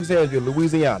Alexandria,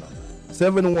 Louisiana,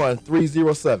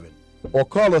 71307, or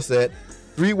call us at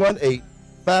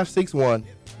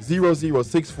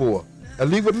 318-561-0064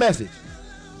 and leave a message.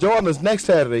 Join us next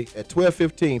Saturday at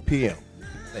 12:15 p.m.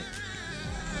 Thank you.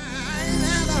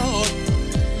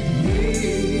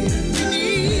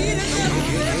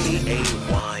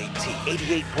 KAYT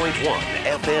 88.1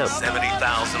 FM,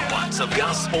 70,000 watts of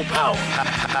gospel power.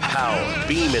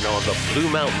 Beaming on the Blue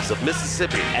Mountains of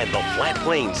Mississippi and the flat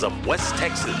plains of West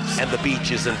Texas and the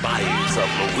beaches and bayous of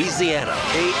Louisiana.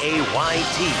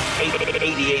 KAYT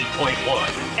 88.1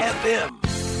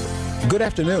 FM. Good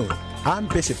afternoon. I'm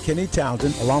Bishop Kenny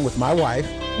Townsend, along with my wife,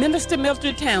 Minister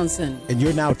Mildred Townsend. and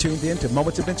you're now tuned in to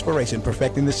Moments of Inspiration,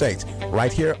 Perfecting the Saints,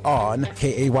 right here on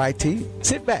KAYT.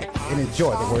 Sit back and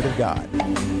enjoy the Word of God.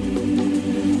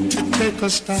 To take a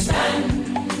stand.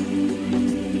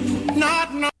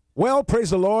 Well, praise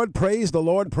the Lord, praise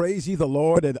ye the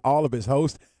Lord and all of his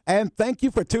hosts. And thank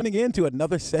you for tuning in to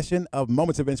another session of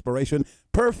Moments of Inspiration,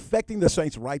 Perfecting the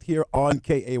Saints, right here on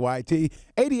KAYT,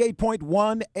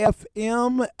 88.1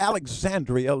 FM,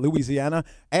 Alexandria, Louisiana,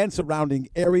 and surrounding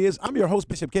areas. I'm your host,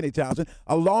 Bishop Kenny Townsend,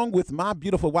 along with my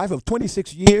beautiful wife of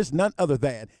 26 years, none other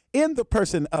than, in the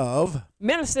person of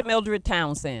Minister Mildred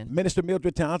Townsend. Minister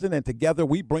Mildred Townsend, and together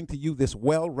we bring to you this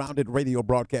well-rounded radio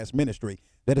broadcast ministry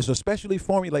that is especially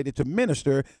formulated to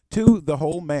minister to the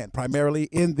whole man, primarily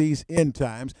in these end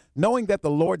times, knowing that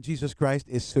the Lord Jesus Christ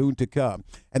is soon to come.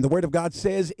 And the Word of God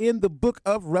says in the book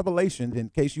of Revelation, in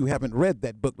case you haven't read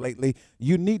that book lately,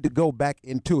 you need to go back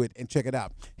into it and check it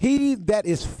out. He that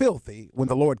is filthy, when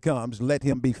the Lord comes, let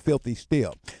him be filthy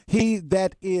still. He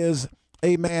that is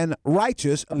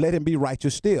righteous, let him be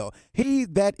righteous still. He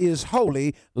that is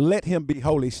holy, let him be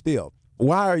holy still.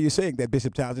 Why are you saying that,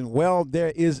 Bishop Townsend? Well,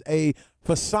 there is a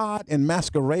facade and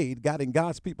masquerade guiding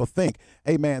God's people think,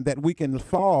 amen, that we can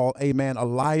fall, amen, a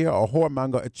liar, a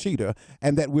whoremonger, a cheater,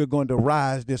 and that we're going to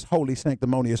rise this holy,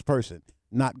 sanctimonious person.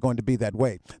 Not going to be that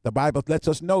way. The Bible lets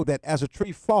us know that as a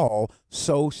tree fall,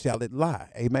 so shall it lie.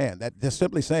 Amen. That just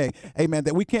simply saying, amen,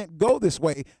 that we can't go this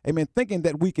way, amen, thinking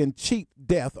that we can cheat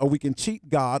death or we can cheat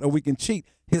God or we can cheat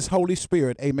his Holy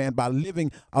Spirit, amen, by living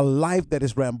a life that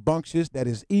is rambunctious, that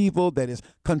is evil, that is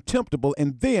contemptible,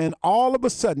 and then all of a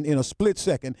sudden, in a split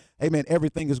second, amen,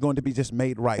 everything is going to be just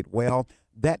made right. Well,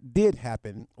 that did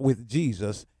happen with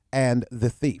Jesus and the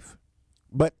thief.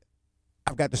 But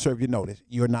I've got to serve you notice.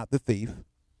 You're not the thief.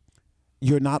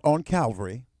 You're not on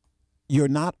Calvary. You're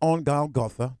not on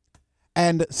Golgotha.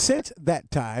 And since that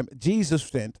time, Jesus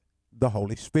sent the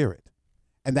Holy Spirit.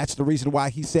 And that's the reason why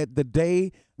he said, the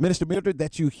day, Minister Mildred,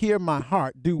 that you hear my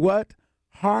heart, do what?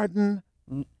 Harden.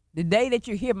 The day that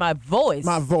you hear my voice.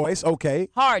 My voice, okay.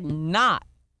 Harden not.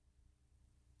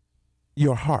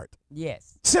 Your heart.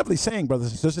 Yes. Simply saying,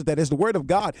 brothers and sisters, that as the word of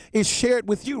God is shared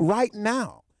with you right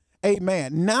now,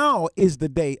 amen, now is the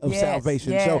day of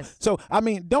salvation. Yes. So I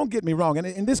mean, don't get me wrong,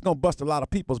 and this is going to bust a lot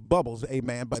of people's bubbles,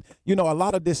 amen, but, you know, a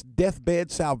lot of this deathbed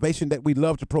salvation that we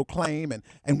love to proclaim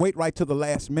and wait right to the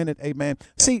last minute, amen.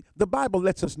 See, the Bible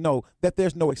lets us know that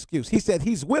there's no excuse. He said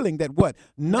he's willing that what?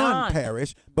 None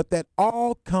perish, but that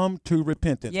all come to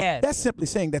repentance. Yes. That's simply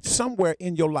saying that somewhere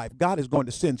in your life, God is going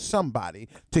to send somebody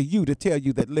to you to tell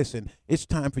you that, listen, it's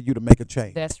time for you to make a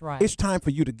change. That's right. It's time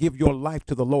for you to give your life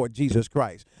to the Lord Jesus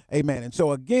Christ. Amen. And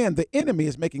so, again, the enemy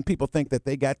is making people think that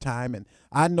they got time. And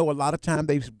I know a lot of time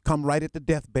they've come right at the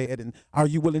deathbed. And are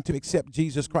you willing to accept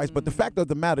Jesus Christ? But the fact of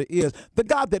the matter is, the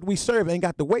God that we serve ain't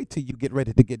got to wait till you get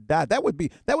ready to get died. That would be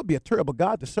a terrible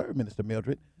God to serve, Minister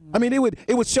Mildred. I mean, it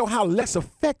would show how less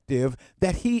effective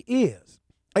that he is.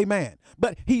 Amen.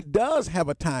 But he does have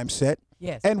a time set.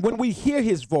 Yes. And when we hear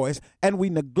his voice and we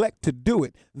neglect to do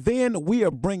it, then we are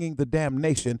bringing the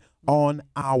damnation on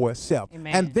ourselves.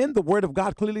 Amen. And then the word of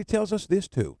God clearly tells us this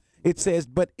too. It says,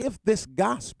 but if this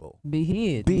gospel Be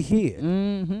hid.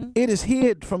 it is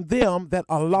hid from them that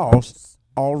are lost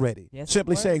already. Yes,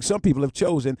 Simply Lord. saying some people have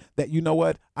chosen that, you know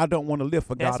what, I don't want to live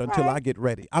for That's God until right. I get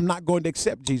ready. I'm not going to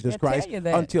accept Jesus I tell Christ you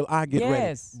that. until I get ready.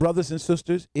 Yes. Brothers and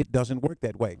sisters, it doesn't work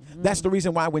that way. That's the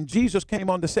reason why when Jesus came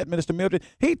on the set, Minister Mildred,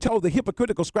 he told the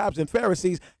hypocritical scribes and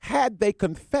Pharisees, had they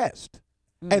confessed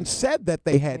and said that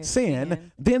they had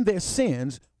sinned, then their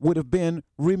sins would have been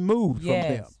removed from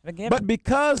them. Forgive But them.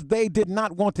 because they did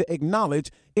not want to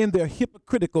acknowledge in their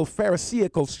hypocritical,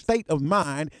 pharisaical state of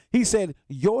mind, he said,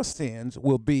 your sins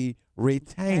will be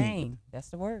retained. Pain. That's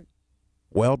the word.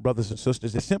 Well, brothers and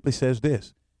sisters, it simply says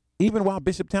this. Even while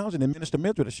Bishop Townsend and Minister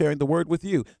Mildred are sharing the word with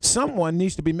you, someone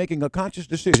needs to be making a conscious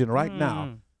decision right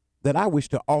now that I wish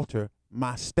to alter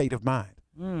my state of mind.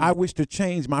 I wish to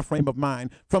change my frame of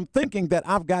mind from thinking that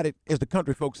I've got it, as the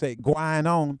country folks say, going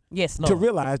on, Yes, Lord. to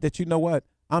realize that, you know what,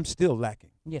 I'm still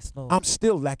lacking. Yes, Lord. I'm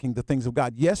still lacking the things of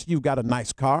God. Yes, you've got a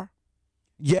nice car.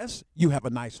 Yes, you have a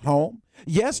nice home.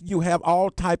 Yes, you have all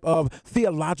type of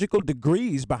theological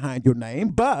degrees behind your name,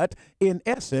 but in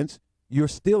essence, you're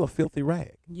still a filthy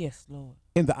rag Yes, Lord.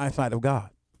 in the eyesight of God.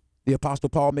 The Apostle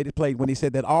Paul made it plain when he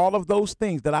said that all of those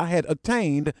things that I had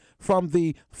attained from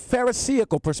the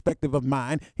Pharisaical perspective of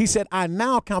mine, he said, I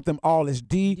now count them all as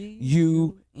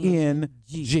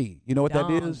D-U-N-G. You know what that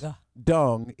is?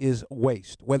 Dung is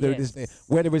waste. Whether Yes.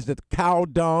 whether it's the cow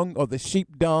dung or the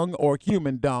sheep dung or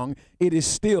human dung, it is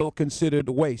still considered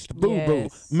waste. Boo-boo,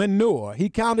 Yes. manure. He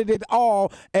counted it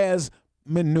all as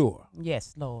manure.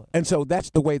 Yes, Lord. And so that's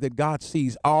the way that God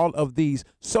sees all of these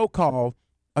so-called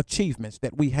achievements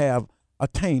that we have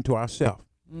attained to ourselves.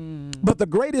 But the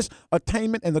greatest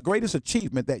attainment and the greatest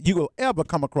achievement that you will ever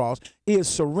come across is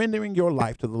surrendering your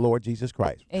life to the Lord Jesus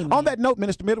Christ. Amen. On that note,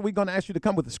 Minister Middle, we're going to ask you to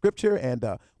come with the scripture, and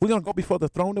we're going to go before the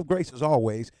throne of grace as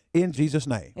always in Jesus'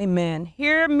 name. Amen.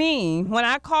 Hear me when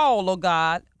I call, O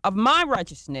God, of my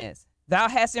righteousness. Thou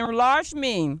hast enlarged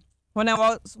me when I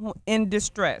was in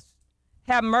distress.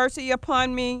 Have mercy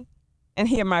upon me and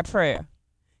hear my prayer.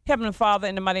 Heavenly Father,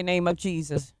 in the mighty name of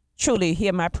Jesus, truly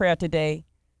hear my prayer today.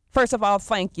 First of all,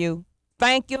 thank you.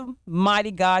 Thank you,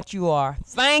 mighty God you are.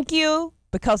 Thank you,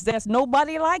 because there's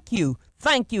nobody like you.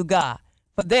 Thank you, God,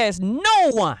 for there's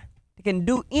no one that can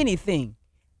do anything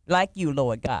like you,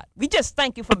 Lord God. We just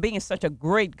thank you for being such a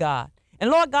great God. And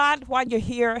Lord God, while you're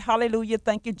here, hallelujah,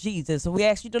 thank you, Jesus. We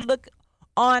ask you to look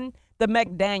on the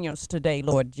McDaniels today,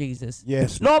 Lord Jesus.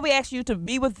 Yes, Lord, we ask you to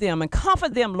be with them and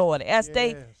comfort them, Lord, as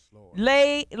they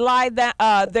lie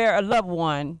their loved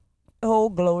one. Oh,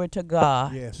 glory to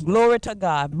God. Yes. Glory to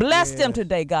God. Bless them Yes.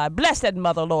 today, God. Bless that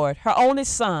mother, Lord, her only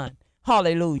son.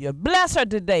 Hallelujah. Bless her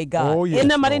today, God. Oh, yes, in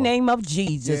the mighty Lord. name of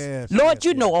Jesus. Yes, Lord, yes,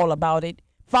 you yes. know all about it.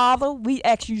 Father, we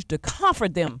ask you to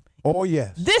comfort them Oh,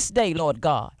 yes. this day, Lord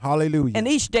God, Hallelujah. and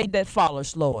each day that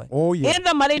follows, Lord. Oh, yes. In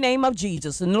the mighty name of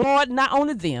Jesus. And Lord, not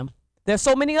only them, there's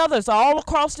so many others all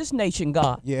across this nation,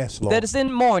 God, Yes, Lord. that is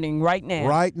in mourning right now.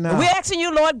 Right now. And we're asking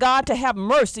you, Lord God, to have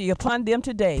mercy upon them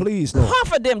today. Please, Lord.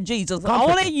 Comfort them, Jesus. Comfort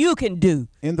Only them. you can do.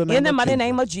 In the name of mighty Jesus.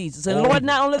 name of Jesus. And Oh, Lord, yes.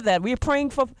 not only that, we're praying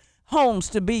for homes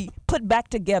to be put back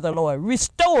together, Lord.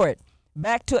 Restore it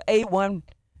back to A1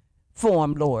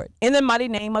 form, Lord. In the mighty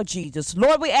name of Jesus.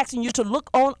 Lord, we're asking you to look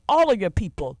on all of your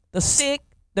people, the sick,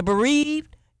 the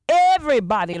bereaved,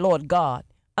 everybody, Lord God,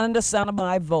 under the sound of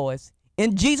my voice.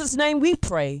 In Jesus' name we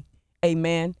pray.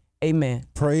 Amen. Amen.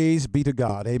 Praise be to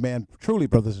God. Amen. Truly,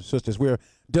 brothers and sisters, we're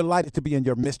delighted to be in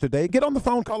your midst today. Get on the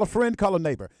phone, call a friend, call a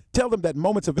neighbor. Tell them that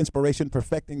Moments of Inspiration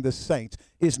Perfecting the Saints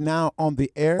is now on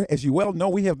the air. As you well know,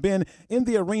 we have been in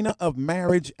the arena of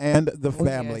marriage and the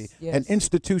family, yes. an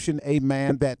institution,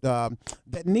 amen, that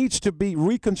needs to be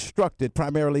reconstructed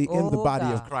primarily in the Oh, body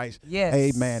of God. Christ. Yes.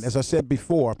 Amen. As I said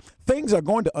before, things are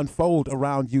going to unfold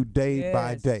around you day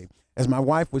by Yes. day. As my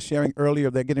wife was sharing earlier,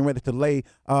 they're getting ready to lay,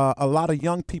 a lot of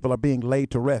young people are being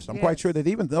laid to rest. I'm quite Yes. sure that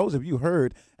even those of you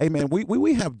heard, amen,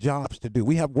 we have jobs to do.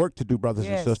 We have work to do, brothers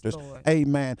and Yes, sisters. Lord.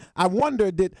 Amen. I wonder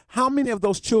how many of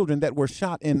those children that were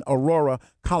shot in Aurora,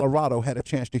 Colorado had a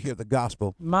chance to hear the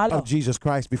gospel My of Lord. Jesus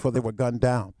Christ before they were gunned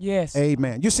down. Yes.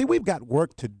 Amen. You see, we've got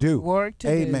work to do. Work to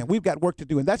do. Amen. We've got work to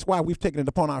do. And that's why we've taken it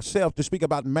upon ourselves to speak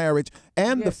about marriage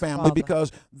and the Yes, family, Father.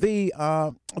 because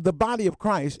the body of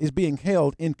Christ is being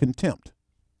held in contempt.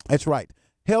 That's right.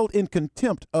 Held in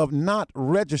contempt of not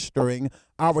registering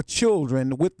our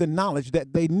children with the knowledge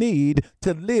that they need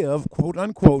to live, quote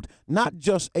unquote, not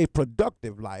just a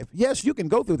productive life. Yes, you can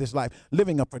go through this life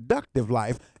living a productive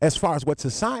life as far as what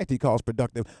society calls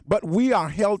productive, but we are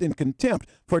held in contempt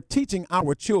for teaching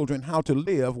our children how to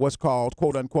live what's called,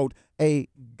 quote unquote, a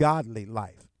godly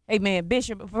life. Amen.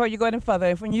 Bishop, before you go any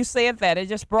further, when you said that, it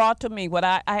just brought to me what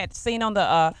I had seen on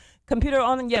the computer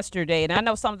on yesterday, and I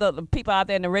know some of the people out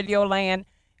there in the radio land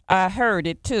heard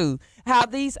it too. How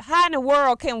in the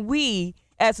world can we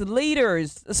as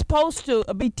leaders supposed to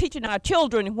be teaching our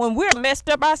children when we're messed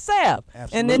up ourselves?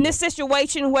 Absolutely. And in this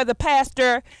situation where the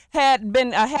pastor had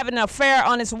been having an affair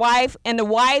on his wife, and the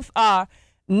wife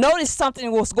noticed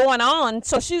something was going on,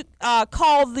 so she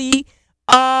called the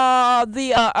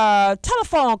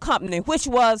telephone company, which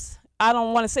was, I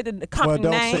don't want to say the company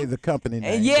Well, don't name. say the company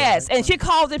name. Yes, right? and she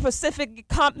called the Pacific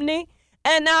company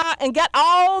and got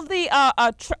all the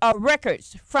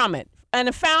records from it,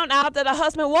 and found out that her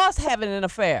husband was having an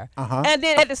affair. Uh-huh. And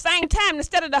then at the same time,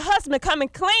 instead of the husband coming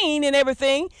clean and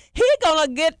everything, he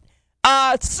gonna get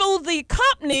sue the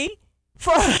company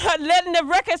for letting the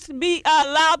records be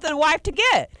allowed the wife to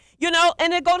get.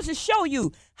 And it goes to show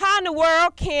you how in the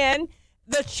world can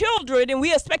the children, and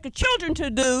we expect the children to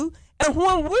do, and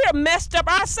when we're messed up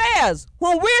ourselves,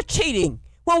 when we're cheating,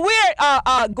 When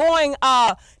we're going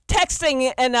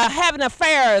texting and having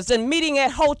affairs and meeting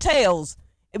at hotels,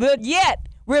 but yet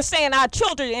we're saying our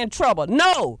children are in trouble.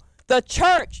 No, the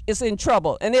church is in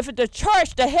trouble. And if the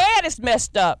church, the head is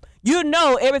messed up, you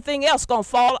know everything else going to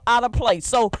fall out of place.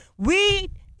 So we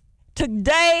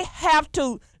today have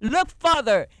to look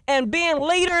further, and being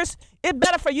leaders, it's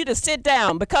better for you to sit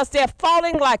down because they're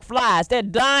falling like flies. They're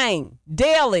dying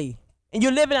daily, and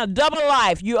you're living a double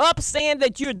life. You're up saying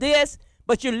that you're this,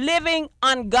 but you're living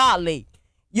ungodly.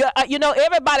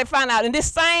 Everybody found out. And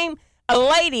this same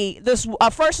lady, this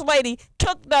first lady,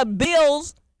 took the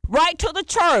bills right to the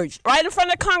church, right in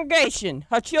front of the congregation,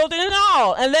 her children and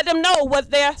all, and let them know what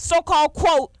their so-called,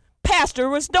 quote, pastor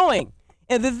was doing.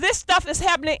 And if this stuff is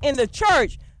happening in the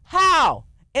church, how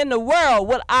in the world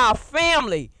would our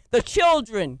family, the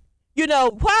children,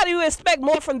 why do you expect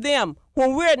more from them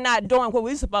when we're not doing what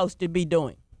we're supposed to be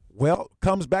doing? Well,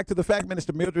 comes back to the fact,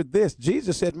 Minister Mildred, this.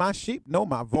 Jesus said, my sheep know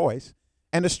my voice,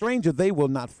 and a stranger they will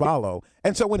not follow.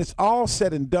 And so when it's all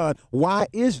said and done, why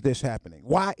is this happening?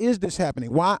 Why is this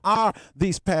happening? Why are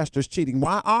these pastors cheating?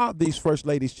 Why are these first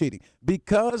ladies cheating?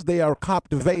 Because they are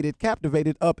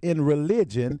captivated up in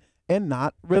religion and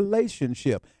not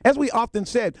relationship. As we often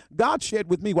said, God shared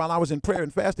with me while I was in prayer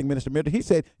and fasting, Minister Mildred, he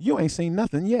said, you ain't seen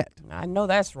nothing yet. I know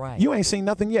that's right. You ain't seen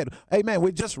nothing yet. Amen.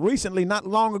 We just recently, not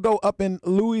long ago, up in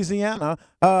Louisiana,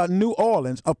 New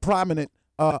Orleans, a prominent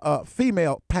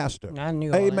female pastor.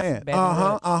 Amen.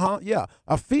 Yeah.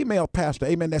 A female pastor.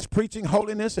 Amen. That's preaching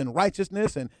holiness and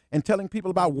righteousness and telling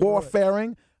people about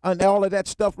warfaring and all of that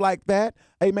stuff like that.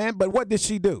 Amen. But what did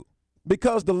she do?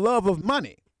 Because the love of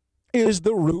money is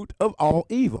the root of all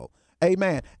evil.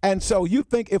 Amen. And so you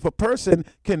think if a person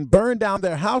can burn down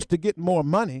their house to get more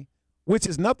money, which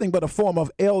is nothing but a form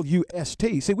of lust.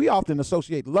 See, we often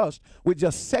associate lust with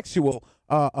just sexual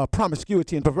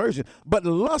promiscuity and perversion, but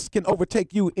lust can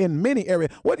overtake you in many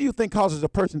areas. What do you think causes a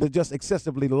person to just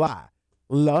excessively lie?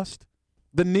 Lust.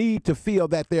 The need to feel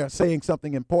that they're saying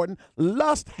something important.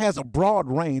 Lust has a broad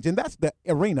range, and that's the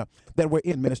arena that we're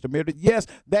in, Minister Mildred. Yes,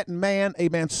 that man,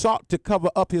 amen, sought to cover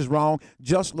up his wrong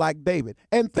just like David.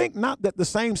 And think not that the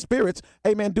same spirits,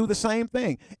 amen, do the same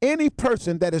thing. Any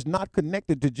person that is not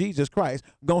connected to Jesus Christ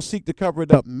gonna seek to cover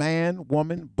it up. Man,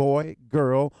 woman, boy,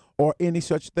 girl, or any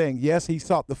such thing. Yes, he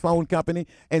sought the phone company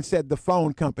and said the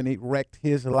phone company wrecked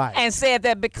his life. And said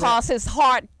that because his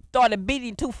heart started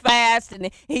beating too fast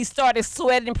and he started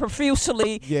sweating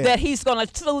profusely, that he's going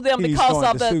to sue them because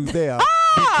of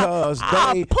because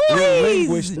they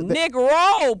please,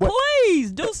 Negro,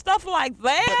 please do stuff like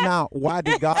that. But now, why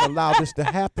did God allow this to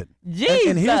happen? Jesus.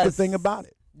 And here's the thing about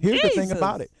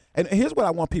it. And here's what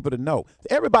I want people to know.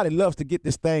 Everybody loves to get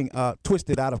this thing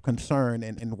twisted out of concern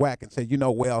and whack and say,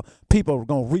 people are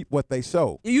going to reap what they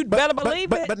sow. You better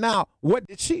believe it. But now, what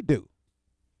did she do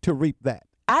to reap that?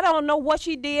 I don't know what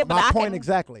she did, but my point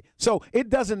exactly. So it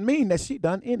doesn't mean that she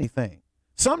done anything.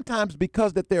 Sometimes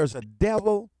because that there's a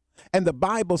devil, and the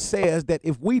Bible says that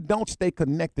if we don't stay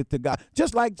connected to God,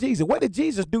 just like Jesus, what did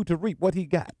Jesus do to reap what he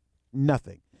got?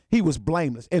 Nothing. He was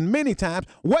blameless. And many times,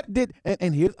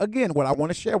 and here's again what I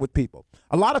want to share with people.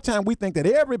 A lot of times we think that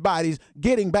everybody's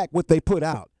getting back what they put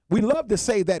out. We love to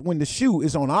say that when the shoe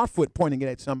is on our foot pointing it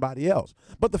at somebody else.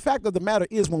 But the fact of the matter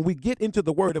is when we get into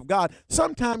the word of God,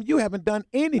 sometimes you haven't done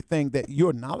anything that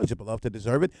you're knowledgeable of to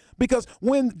deserve it. Because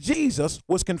when Jesus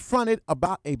was confronted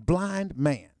about a blind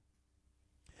man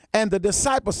and the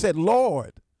disciples said,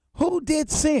 Lord, who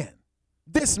did sin,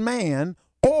 this man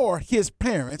or his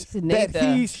parents, that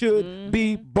he should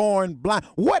be born blind?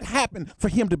 What happened for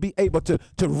him to be able to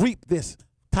reap this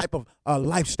type of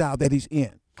lifestyle that he's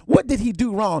in? What did he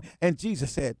do wrong? And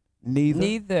Jesus said,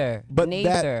 neither. But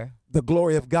that the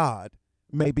glory of God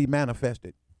may be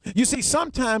manifested. You see,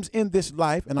 sometimes in this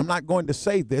life, and I'm not going to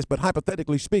say this, but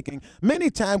hypothetically speaking, many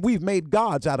times we've made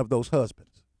gods out of those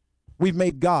husbands. We've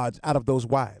made gods out of those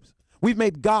wives. We've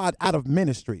made God out of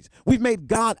ministries. We've made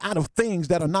God out of things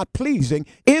that are not pleasing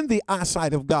in the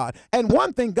eyesight of God. And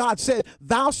one thing God said,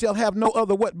 thou shalt have no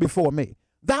other what before me?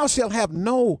 Thou shalt have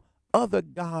no other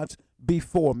gods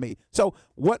before me. So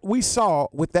what we saw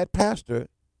with that pastor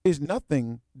is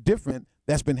nothing different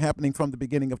that's been happening from the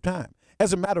beginning of time.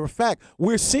 As a matter of fact,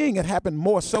 we're seeing it happen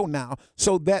more so now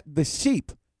so that the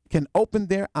sheep can open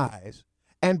their eyes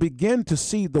and begin to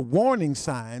see the warning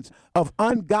signs of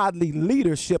ungodly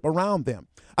leadership around them.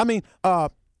 I mean,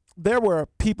 there were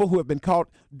people who have been caught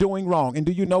doing wrong. And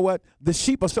do you know what? The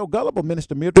sheep are so gullible,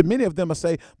 Minister Mildred. Many of them will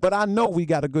say, but I know we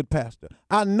got a good pastor.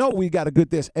 I know we got a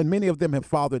good this. And many of them have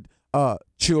fathered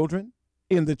children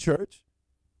in the church.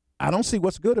 I don't see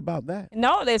what's good about that.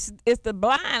 No, it's the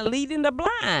blind leading the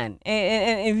blind.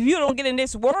 And if you don't get in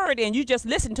this word and you just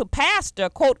listen to pastor,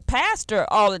 quote pastor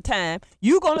all the time,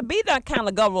 you're going to be that kind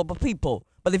of gullible people.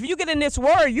 But if you get in this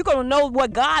word, you're going to know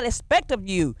what God expects of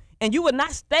you. And you will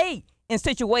not stay in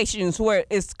situations where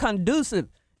it's conducive,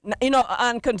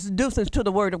 unconducive to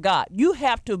the word of God. You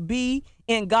have to be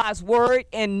in God's word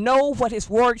and know what his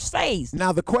word says.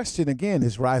 Now, the question again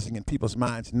is rising in people's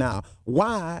minds now.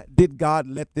 Why did God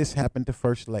let this happen to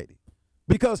First Lady?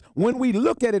 Because when we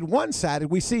look at it one-sided,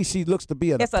 we see she looks to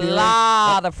be It's a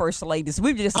lot of first ladies.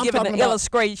 We've just given an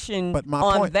illustration but my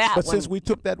on point, that but one. since we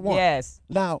took that one. Yes.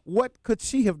 Now, what could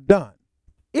she have done,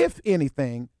 if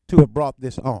anything, to have brought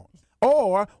this on?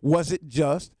 Or was it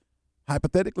just,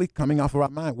 hypothetically coming off of our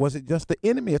mind, was it just the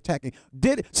enemy attacking?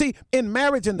 See, in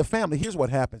marriage and the family, here's what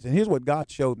happens, and here's what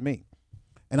God showed me.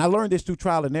 And I learned this through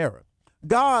trial and error.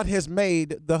 God has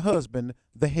made the husband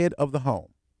the head of the home.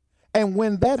 And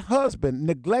when that husband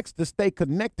neglects to stay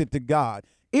connected to God,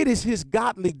 it is his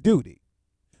godly duty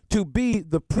to be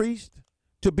the priest,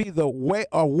 to be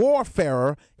a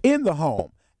warfarer in the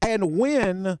home. And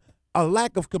when a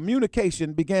lack of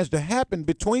communication begins to happen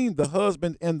between the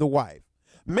husband and the wife,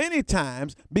 many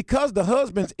times, because the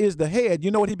husband is the head, you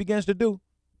know what he begins to do?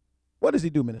 What does he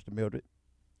do, Minister Mildred?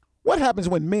 What happens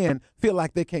when men feel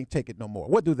like they can't take it no more?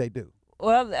 What do they do?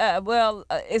 Well,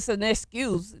 it's an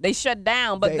excuse. They shut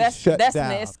down, but that's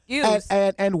down. an excuse.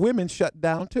 And women shut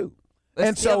down too. It's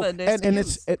and still so an and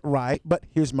it's excuse. right. But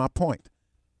here's my point.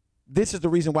 This is the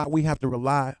reason why we have to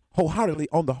rely wholeheartedly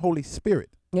on the Holy Spirit.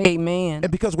 Amen.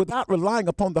 And because without relying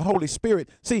upon the Holy Spirit,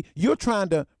 see, you're trying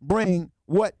to bring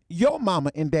what your mama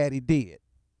and daddy did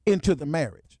into the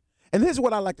marriage. And this is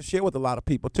what I like to share with a lot of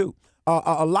people too.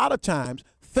 A lot of times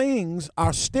things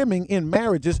are stemming in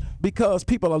marriages because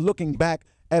people are looking back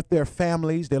at their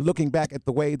families. They're looking back at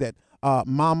the way that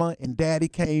mama and daddy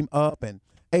came up. And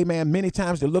amen, many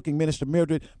times they're looking, Minister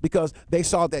Mildred, because they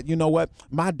saw that, you know what,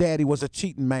 my daddy was a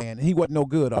cheating man and he wasn't no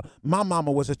good, or my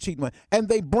mama was a cheating man. And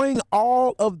they bring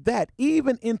all of that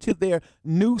even into their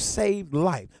new saved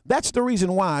life. That's the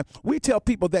reason why we tell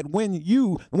people that when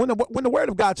the word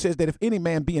of God says that if any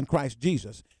man be in Christ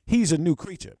Jesus, he's a new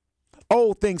creature.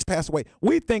 Old things pass away.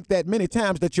 We think that many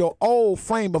times that your old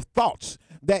frame of thoughts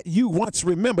that you once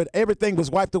remembered, everything was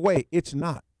wiped away. It's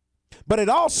not. But it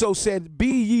also said, be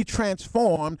ye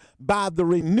transformed by the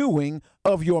renewing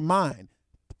of your mind.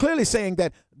 Clearly saying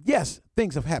that, yes,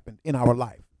 things have happened in our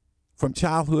life from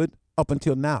childhood up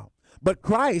until now. But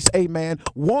Christ, amen,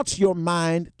 wants your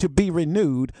mind to be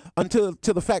renewed to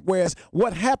the fact, whereas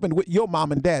what happened with your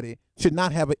mom and daddy should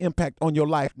not have an impact on your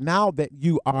life now that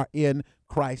you are in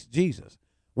Christ Jesus.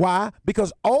 Why?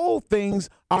 Because old things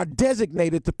are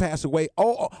designated to pass away.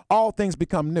 All things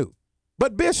become new.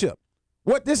 But Bishop,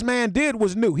 what this man did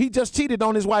was new. He just cheated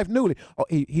on his wife newly. Oh,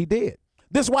 he did.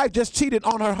 This wife just cheated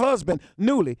on her husband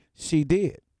newly. She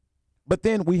did. But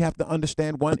then we have to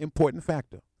understand one important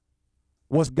factor.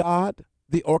 Was God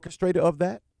the orchestrator of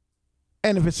that?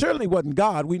 And if it certainly wasn't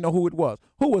God, we know who it was.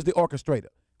 Who was the orchestrator?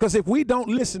 Because if we don't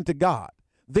listen to God,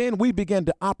 then we begin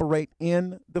to operate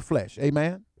in the flesh.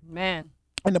 Amen? Amen.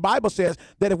 And the Bible says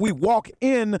that if we walk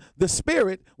in the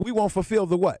Spirit, we won't fulfill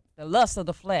the what? The lust of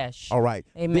the flesh. All right.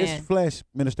 Amen. This flesh,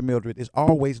 Minister Mildred, is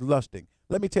always lusting.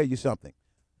 Let me tell you something.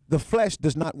 The flesh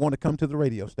does not want to come to the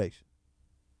radio station.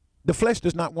 The flesh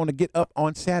does not want to get up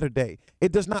on Saturday.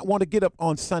 It does not want to get up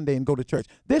on Sunday and go to church.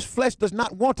 This flesh does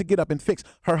not want to get up and fix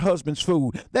her husband's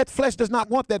food. That flesh does not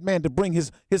want that man to bring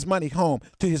his money home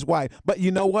to his wife. But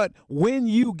you know what? When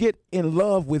you get in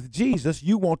love with Jesus,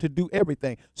 you want to do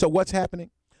everything. So what's happening?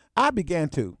 I began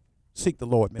to seek the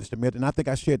Lord, Mr. Milton. I think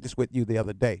I shared this with you the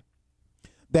other day,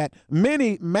 that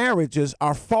many marriages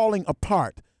are falling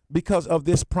apart because of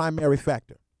this primary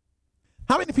factor.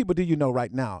 How many people do you know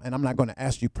right now, and I'm not going to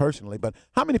ask you personally, but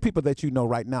how many people that you know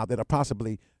right now that are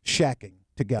possibly shacking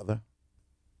together?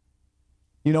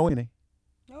 You know any?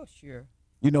 Oh, sure.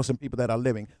 You know some people that are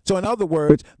living. So in other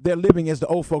words, they're living, as the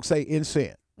old folks say, in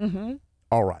sin. Mm-hmm.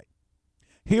 All right.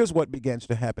 Here's what begins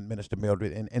to happen, Minister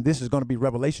Mildred, and this is going to be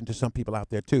revelation to some people out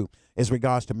there too, as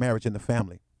regards to marriage and the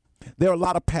family. There are a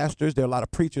lot of pastors, there are a lot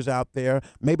of preachers out there.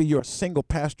 Maybe you're a single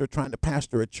pastor trying to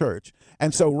pastor a church.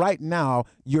 And so right now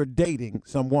you're dating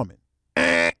some woman.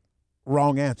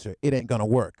 Wrong answer. It ain't going to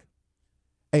work.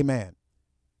 Amen.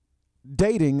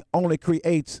 Dating only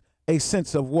creates a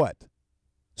sense of what?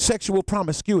 Sexual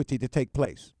promiscuity to take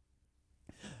place.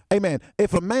 Amen.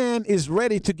 If a man is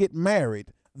ready to get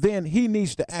married, then he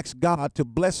needs to ask God to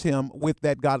bless him with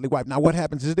that godly wife. Now, what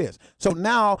happens is this. So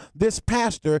now this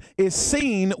pastor is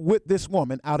seen with this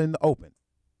woman out in the open.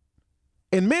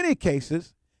 In many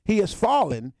cases, he has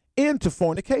fallen into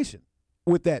fornication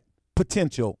with that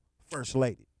potential first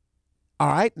lady. All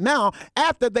right. Now,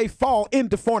 after they fall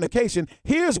into fornication,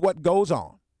 here's what goes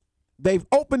on. They've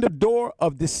opened a door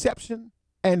of deception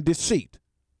and deceit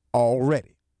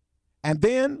already. And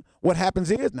then what happens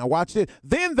is, now watch this,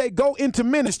 then they go into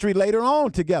ministry later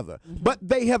on together. But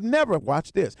they have never,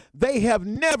 watch this, they have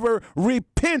never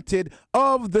repented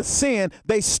of the sin.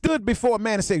 They stood before a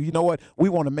man and said, you know what, we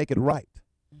want to make it right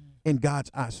in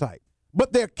God's eyesight.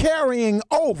 But they're carrying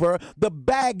over the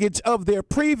baggage of their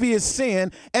previous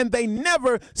sin, and they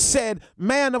never said,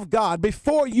 man of God,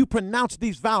 before you pronounce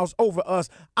these vows over us,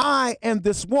 I and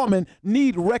this woman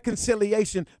need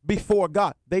reconciliation before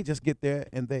God. They just get there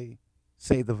and they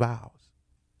say the vows.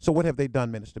 So what have they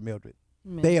done, Minister Mildred?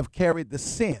 Amen. They have carried the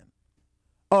sin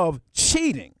of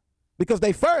cheating, because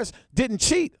they first didn't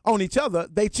cheat on each other.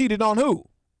 They cheated on who?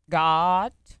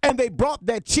 God. And they brought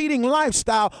that cheating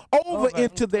lifestyle over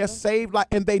into their saved life,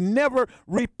 and they never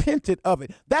repented of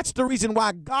it. That's the reason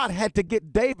why God had to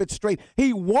get David straight.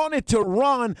 He wanted to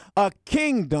run a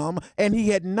kingdom, and he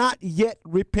had not yet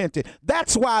repented.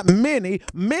 That's why many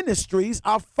ministries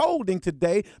are folding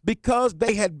today, because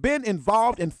they had been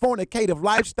involved in fornicative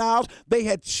lifestyles. They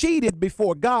had cheated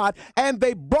before God, and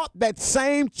they brought that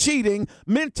same cheating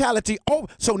mentality over.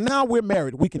 So now we're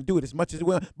married. We can do it as much as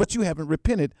we want, but you haven't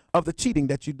repented of the cheating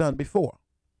that you've done before.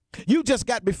 You just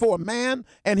got before a man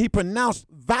and he pronounced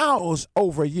vows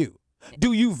over you.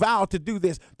 Do you vow to do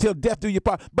this till death do you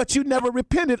part? But you never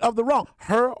repented of the wrong,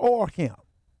 her or him.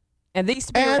 And these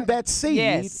and that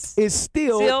seed is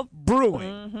still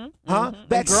brewing.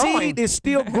 That seed is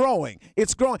still growing.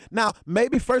 It's growing. Now,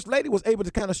 maybe First Lady was able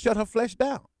to kind of shut her flesh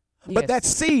down, but that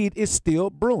seed is still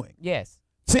brewing. Yes.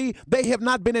 See, they have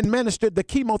not been administered the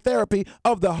chemotherapy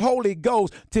of the Holy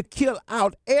Ghost to kill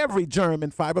out every germ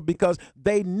and fiber, because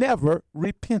they never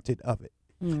repented of it.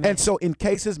 And so in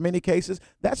cases, many cases,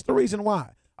 that's the reason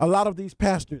why a lot of these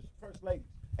pastors, first ladies,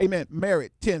 amen,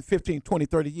 married 10, 15, 20,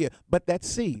 30 years, but that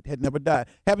seed had never died.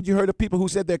 Haven't you heard of people who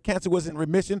said their cancer was in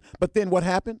remission, but then what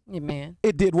happened? Amen.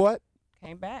 It did what?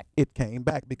 Came back. It came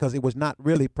back because it was not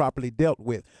really properly dealt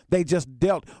with. They just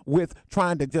dealt with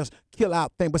trying to just kill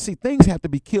out things. But see, things have to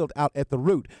be killed out at the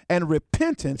root. And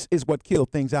repentance is what killed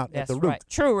things out at the root. Right.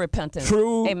 True repentance.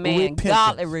 True Amen. repentance.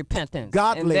 Godly repentance.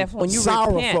 Godly, and when you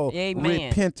sorrowful repent.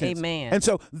 repentance. Amen. And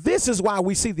so this is why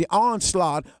we see the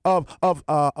onslaught of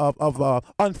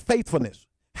unfaithfulness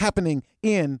happening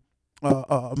in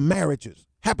marriages,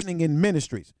 happening in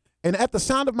ministries. And at the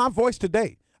sound of my voice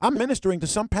today, I'm ministering to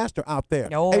some pastor out there.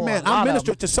 Oh, amen. I'm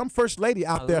ministering to some first lady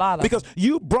out there, because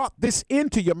you brought this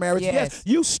into your marriage. Yes,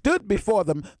 you stood before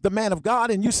the man of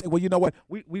God and you said, well, you know what?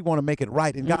 We want to make it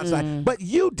right in God's sight. But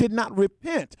you did not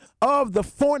repent of the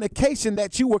fornication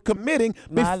that you were committing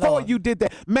before you did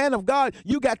that. Man of God,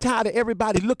 you got tired of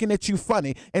everybody looking at you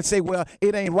funny and say, well,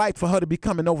 it ain't right for her to be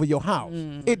coming over your house.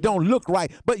 It don't look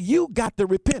right. But you got to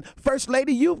repent. First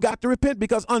lady, you've got to repent,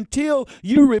 because until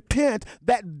you repent,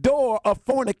 that door of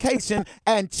fornication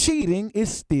and cheating is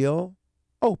still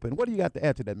open. What do you got to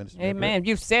add to that, Minister? Amen.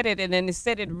 You said it, and then you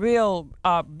said it real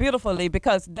beautifully,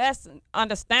 because that's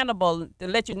understandable to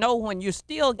let you know when you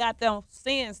still got them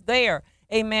sins there.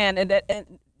 Amen. And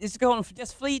it's going to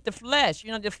just feed the flesh.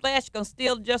 You know, the flesh going to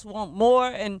still just want more.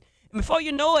 And before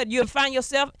you know it, you'll find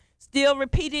yourself still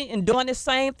repeating and doing the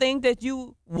same thing that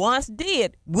you once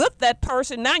did with that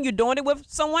person. Now you're doing it with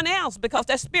someone else, because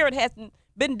that spirit hasn't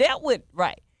been dealt with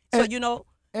right. So, you know.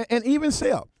 And even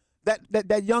so,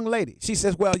 that young lady, she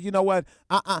says, well, you know what?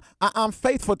 I'm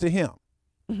faithful to him.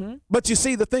 But you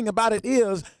see, the thing about it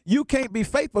is, you can't be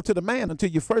faithful to the man until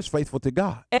you're first faithful to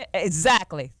God.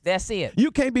 Exactly. That's it.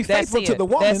 You can't be faithful to the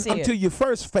woman until you're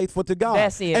first faithful to God.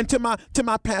 That's it. And to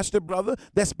my pastor brother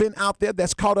that's been out there,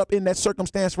 that's caught up in that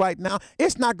circumstance right now,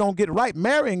 it's not going to get right.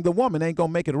 Marrying the woman ain't going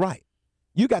to make it right.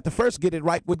 You got to first get it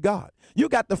right with God. You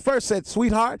got to first say,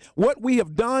 sweetheart, what we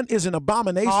have done is an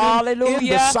abomination in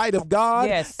the sight of God.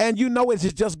 Yes. And you know it's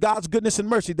just God's goodness and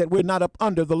mercy that we're not up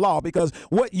under the law, because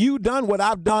what you done, what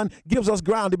I've done, gives us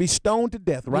ground to be stoned to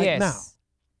death right now.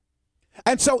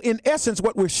 And so, in essence,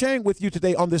 what we're sharing with you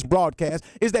today on this broadcast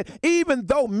is that even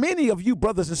though many of you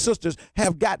brothers and sisters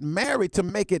have got married to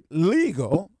make it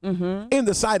legal in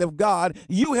the sight of God,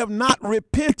 you have not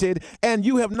repented and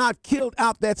you have not killed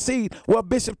out that seed. Well,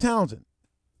 Bishop Townsend,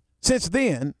 since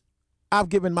then, I've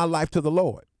given my life to the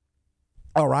Lord.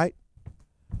 All right.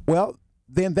 Well,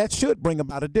 then that should bring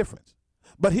about a difference.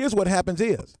 But here's what happens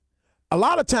is, a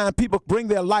lot of time people bring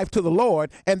their life to the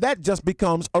Lord, and that just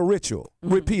becomes a ritual.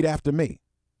 Repeat after me.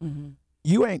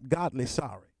 You ain't godly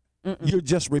sorry. You're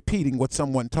just repeating what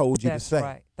someone told you That's to say.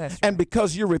 right. That's And right.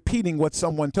 because you're repeating what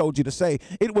someone told you to say,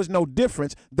 it was no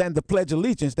difference than the Pledge of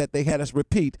Allegiance that they had us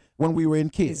repeat when we were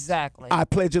in kids. Exactly. I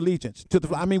pledge allegiance to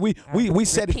the. I mean, we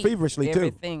said it Repeat feverishly too.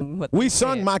 everything what We they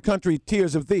sung said. "My Country,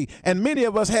 Tears of Thee," and many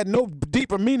of us had no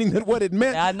deeper meaning than what it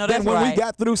meant I know than that's when we right.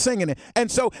 got through singing it. And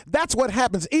so that's what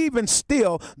happens. Even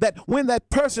still, that when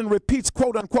that person repeats,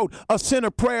 quote unquote, a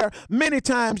sinner prayer, many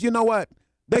times, you know what?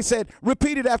 They said,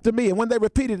 repeat it after me. And when they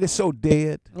repeat it, it's so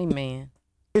dead. Amen.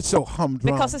 It's so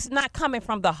humdrum. Because it's not coming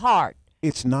from the heart.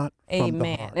 It's not from the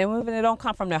Amen. heart. And when it don't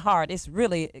come from the heart, it's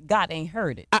really, God ain't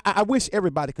heard it. I wish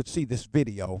everybody could see this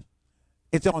video.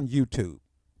 It's on YouTube.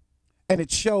 And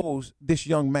it shows this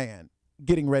young man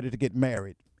getting ready to get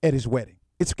married at his wedding.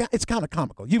 It's kind of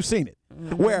comical. You've seen it,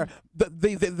 where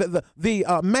the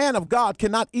man of God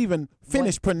cannot even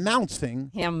finish pronouncing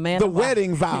the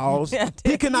wedding vows.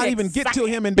 He cannot even get to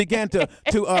him and begin to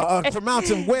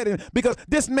pronounce him wedding, because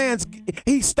this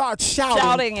he starts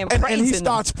shouting and he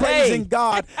starts praising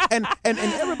God, and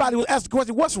everybody will ask the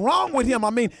question, what's wrong with him?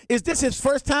 I mean, is this his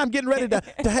first time getting ready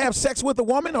to have sex with a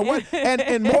woman, or what?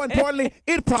 And more importantly,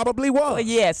 it probably was. Well,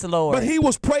 yes, Lord. But he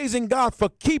was praising God for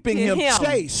keeping him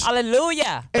chaste.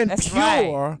 Hallelujah. And That's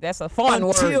pure right. That's a fun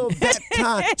until word. that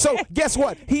time. So guess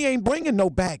what? He ain't bringing no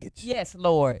baggage Yes,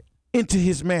 Lord. into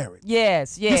his marriage.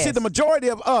 Yes, yes. You see, the majority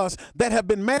of us that have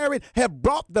been married have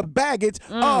brought the baggage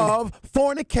of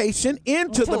fornication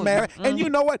into the marriage. And you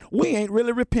know what? We ain't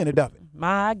really repented of it.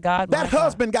 My God, my That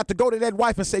husband got to go to that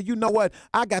wife and say, you know what?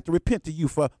 I got to repent to you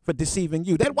for deceiving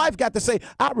you. That wife got to say,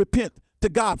 I repent to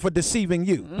God for deceiving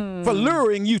you, for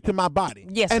luring you to my body,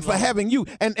 Yes, and for Lord. having you.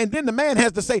 And then the man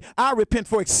has to say, I repent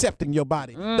for accepting your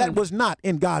body. That was not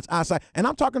in God's eyesight. And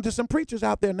I'm talking to some preachers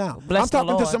out there now. Bless I'm talking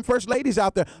the to Lord. some first ladies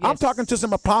out there. I'm Yes. talking to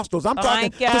some apostles. I'm talking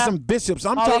Thank ya. to some bishops.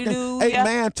 I'm talking, Hallelujah.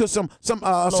 amen, to some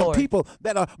Lord. people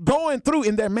that are going through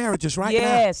in their marriages right now.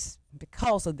 Yes,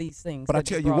 because of these things. But I that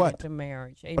tell you brought what. into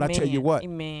marriage. Amen. But I tell you what.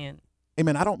 Amen.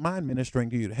 Amen. I don't mind ministering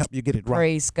to you to help you get it right.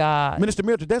 Praise God. Minister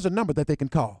Mildred, there's a number that they can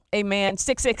call. Amen.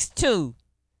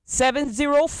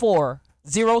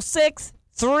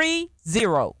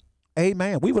 662-704-0630.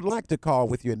 Amen. We would like to call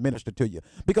with you and minister to you,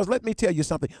 because let me tell you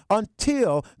something.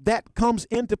 Until that comes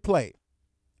into play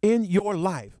in your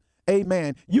life,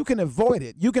 amen, you can avoid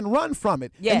it. You can run from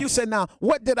it. Yes. And you say, now,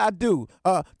 what did I do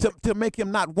to make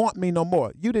him not want me no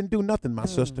more? You didn't do nothing, my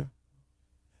sister.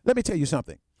 Let me tell you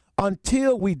something.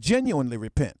 Until we genuinely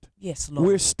repent, Yes, Lord.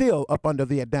 we're still up under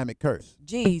the Adamic curse.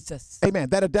 Jesus. Amen.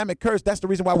 That Adamic curse, that's the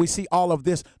reason why we see all of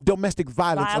this domestic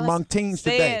violence among teens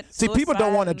today. See, people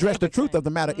don't want to address the truth of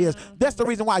the matter is that's the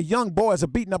reason why young boys are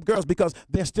beating up girls, because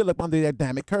they're still up under the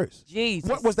Adamic curse. Jesus.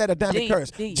 What was that Adamic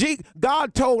curse? Jesus.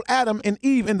 God told Adam and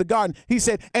Eve in the garden, he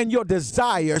said, and your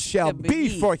desire shall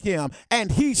be for him,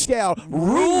 and he shall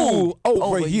rule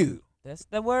over you. That's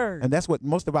the word. And that's what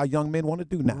most of our young men want to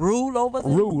do now. Rule over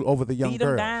them. Rule over the young Beat 'em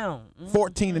girls. down.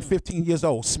 14 and 15 years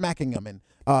old, smacking them. And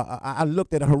I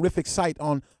looked at a horrific sight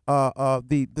on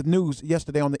the news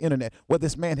yesterday on the internet, where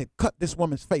this man had cut this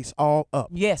woman's face all up.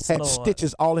 Yes, had Lord.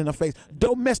 stitches all in her face.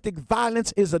 Domestic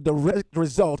violence is a direct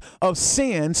result of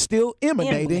sin still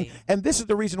emanating. And this is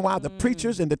the reason why the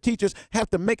preachers and the teachers have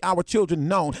to make our children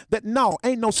know that no,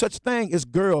 ain't no such thing as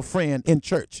girlfriend in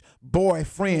church,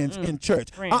 boyfriends in church.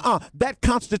 That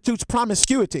constitutes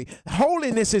promiscuity.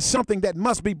 Holiness is something that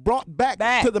must be brought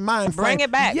back to the mind frame. Bring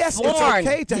it back. Yes, Foreign. it's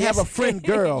okay to have a friend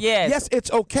girl. Yes.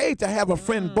 It's okay to have a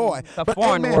friend boy. a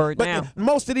foreign word now.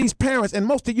 Most of these parents and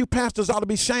most of you pastors ought to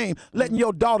be ashamed letting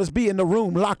your daughters be in the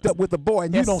room locked up with a boy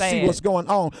and you That's don't see sad. what's going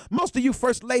on. Most of you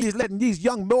first ladies letting these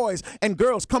young boys and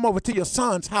girls come over to your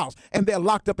son's house and they're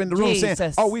locked up in the room saying,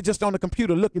 Jesus. oh, we just on the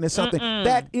computer looking at something.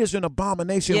 That is an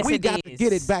abomination. Yes, We it got to is.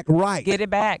 get it back right. Get it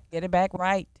back. Get it back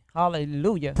right.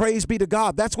 Hallelujah. Praise be to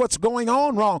God. That's what's going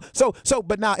on wrong.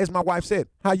 But now, as my wife said,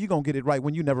 how you going to get it right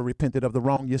when you never repented of the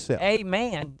wrong yourself?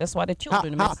 Amen. That's why the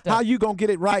children messed How up. you going to get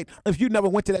it right if you never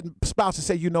went to that spouse and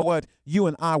say, you know what, you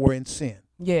and I were in sin.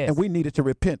 Yes. And we needed to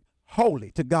repent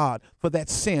wholly to God for that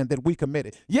sin that we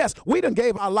committed. Yes, we done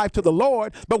gave our life to the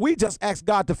Lord, but we just asked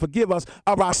God to forgive us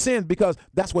of our sin because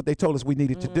that's what they told us we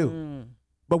needed to do.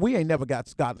 But we ain't never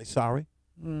got godly sorry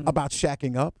about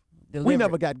shacking up. We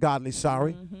never got godly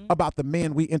sorry about the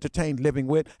men we entertained living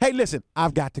with. Hey, listen,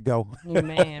 I've got to go.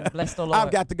 Amen. Bless the Lord.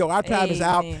 I've got to go. Our time is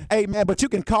out. Amen. Amen. But you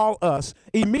can call us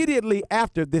immediately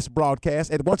after this broadcast.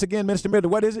 And once again, Minister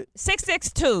Mildred, what is it?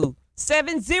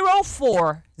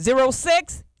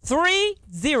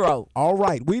 662-704-0630. All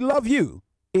right. We love you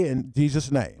in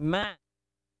Jesus' name.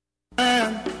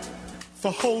 Man.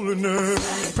 for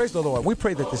holiness. Praise the Lord. We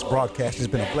pray that this broadcast has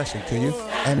been a blessing to you.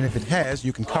 And if it has,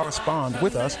 you can correspond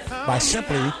with us by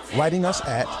simply writing us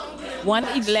at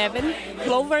 111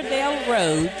 Cloverdale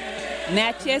Road,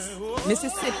 Natchez,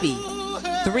 Mississippi,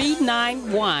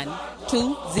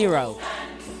 39120.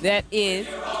 That is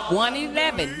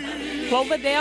 111 Cloverdale